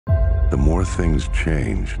The more things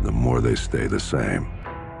change, the more they stay the same.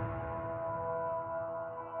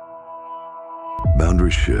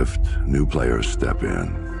 Boundaries shift, new players step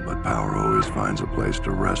in, but power always finds a place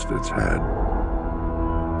to rest its head.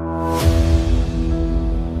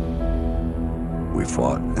 We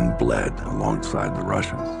fought and bled alongside the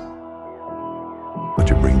Russians. But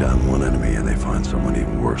you bring down one enemy and they find someone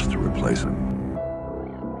even worse to replace him.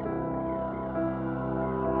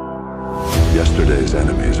 Yesterday's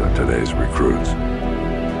enemies are today's recruits.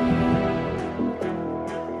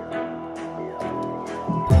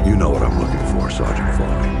 You know what I'm looking for, Sergeant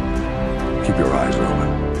Fawley. Keep your eyes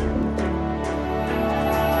open.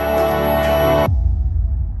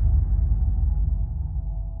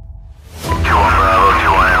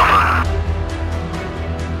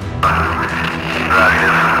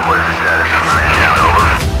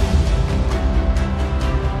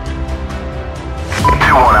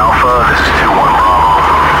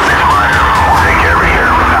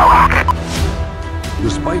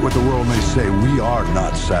 Despite what the world may say, we are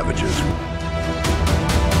not savages.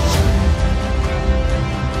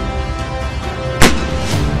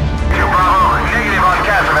 Bravo, negative on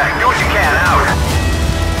Casabac. Do what you can, out.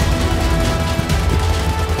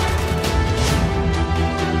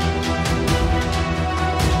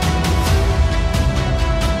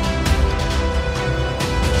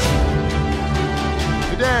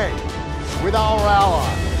 Today, with our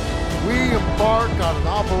allies, we embark on an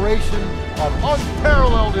operation of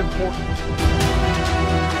unparalleled importance.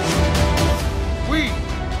 We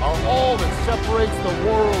are all that separates the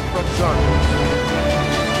world from darkness.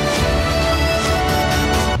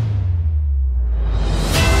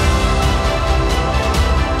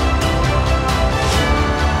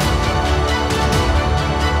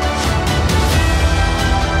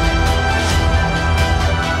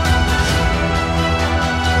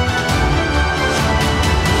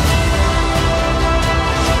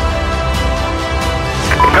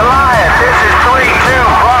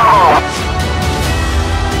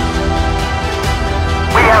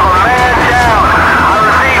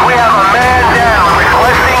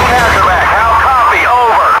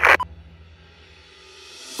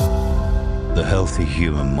 The healthy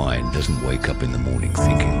human mind doesn't wake up in the morning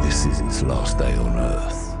thinking this is its last day on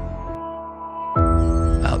Earth.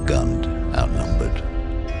 Outgunned, outnumbered,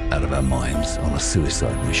 out of our minds on a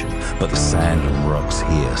suicide mission. But the sand and rocks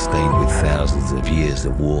here, stained with thousands of years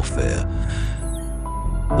of warfare,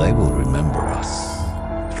 they will remember us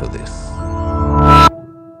for this.